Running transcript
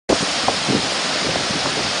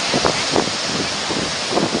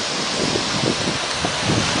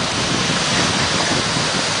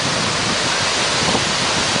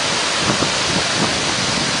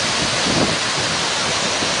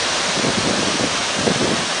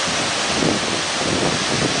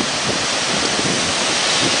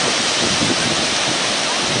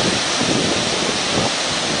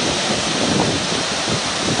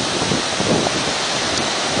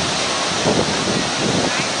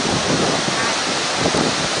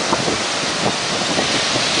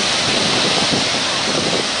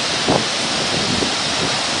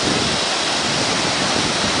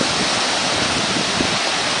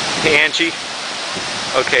Angie?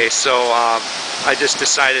 Okay, so I just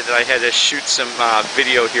decided that I had to shoot some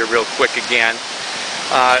video here real quick again.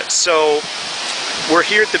 So we're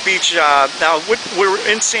here at the beach now. We're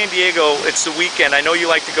in San Diego. It's the weekend. I know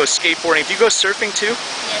you like to go skateboarding. Do you go surfing too?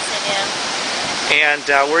 Yes, I do. And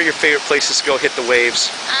where are your favorite places to go hit the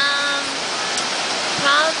waves?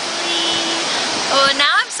 Probably. Oh,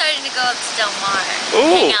 now I'm starting to go up to Del Mar.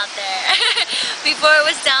 Ooh. Hang out there. Before it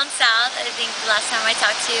was down south. I think the last time I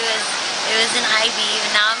talked to you it was in IB.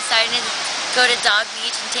 And now I'm starting to go to Dog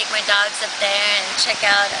Beach and take my dogs up there and check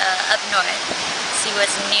out up north. See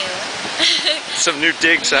what's new. Some new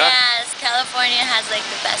digs, huh? Yes, California has like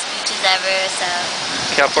the best beaches ever. So.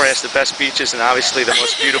 California has the best beaches and obviously the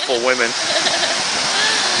most beautiful women.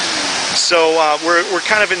 So we're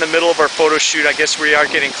kind of in the middle of our photo shoot. I guess we are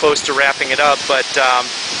getting close to wrapping it up, but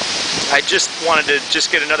I just wanted to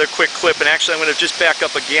get another quick clip, and actually I'm going to just back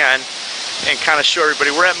up again and kind of show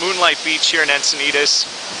everybody. We're at Moonlight Beach here in Encinitas,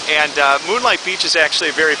 and Moonlight Beach is actually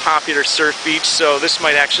a very popular surf beach, so this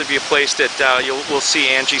might actually be a place that we'll see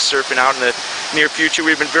Angie surfing out in the near future.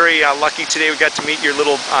 We've been very lucky today. We got to meet your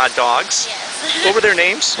little dogs. Yes. What were their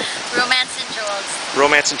names? Romance and Jules.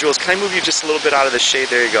 Romance and Jules. Can I move you just a little bit out of the shade?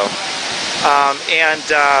 There you go.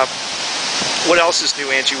 What else is new,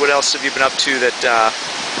 Angie? What else have you been up to that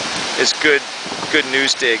is good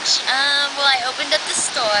news digs? Well, I opened up the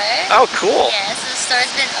store. Oh, cool. Yes, the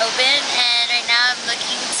store's been open, and right now I'm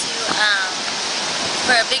looking to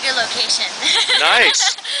for a bigger location.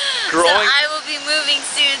 Nice. Growing. So I will be moving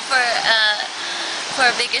soon for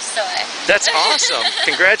a bigger store. That's awesome.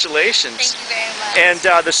 Congratulations. Thank you very much.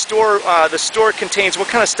 And the store contains, what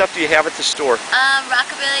kind of stuff do you have at the store?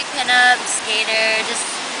 Rockabilly, pinup, skater, just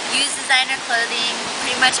used designer clothing,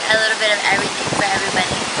 pretty much a little bit of everything for everybody.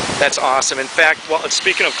 That's awesome. In fact, well,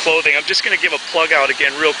 speaking of clothing, I'm just going to give a plug out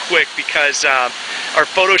again real quick because our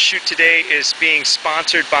photo shoot today is being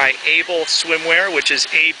sponsored by Able Swimwear, which is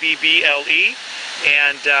A-B-B-L-E.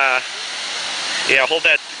 And yeah, hold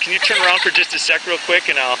that. Can you turn around for just a sec real quick?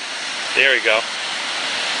 And there we go.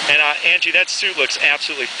 And Angie, that suit looks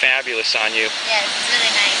absolutely fabulous on you. Yes, it's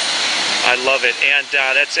really nice. I love it. And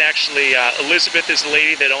that's actually, Elizabeth is the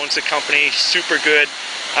lady that owns the company, super good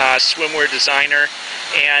swimwear designer.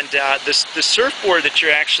 And the surfboard that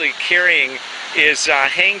you're actually carrying is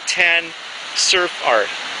Hang 10 Surf Art.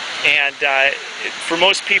 And for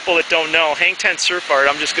most people that don't know, Hang 10 Surf Art,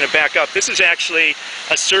 I'm just going to back up. This is actually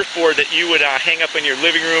a surfboard that you would hang up in your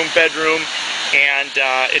living room, bedroom, and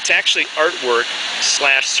it's actually artwork /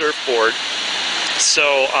 surfboard.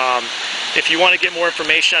 So if you want to get more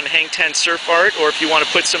information on Hang 10 Surf Art, or if you want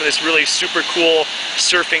to put some of this really super cool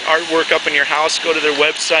surfing artwork up in your house, go to their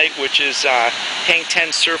website, which is Hang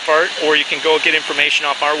 10 Surf Art, or you can go get information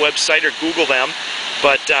off our website or Google them.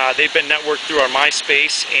 But they've been networked through our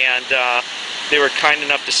MySpace, and they were kind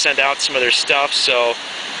enough to send out some of their stuff. So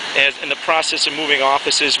in the process of moving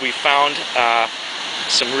offices, we found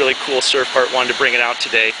some really cool surf art, wanted to bring it out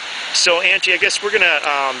today. So Angie, I guess we're going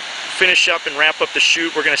to finish up and wrap up the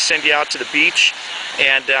shoot. We're going to send you out to the beach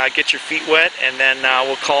and get your feet wet, and then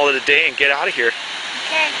we'll call it a day and get out of here.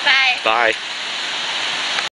 Okay, bye. Bye.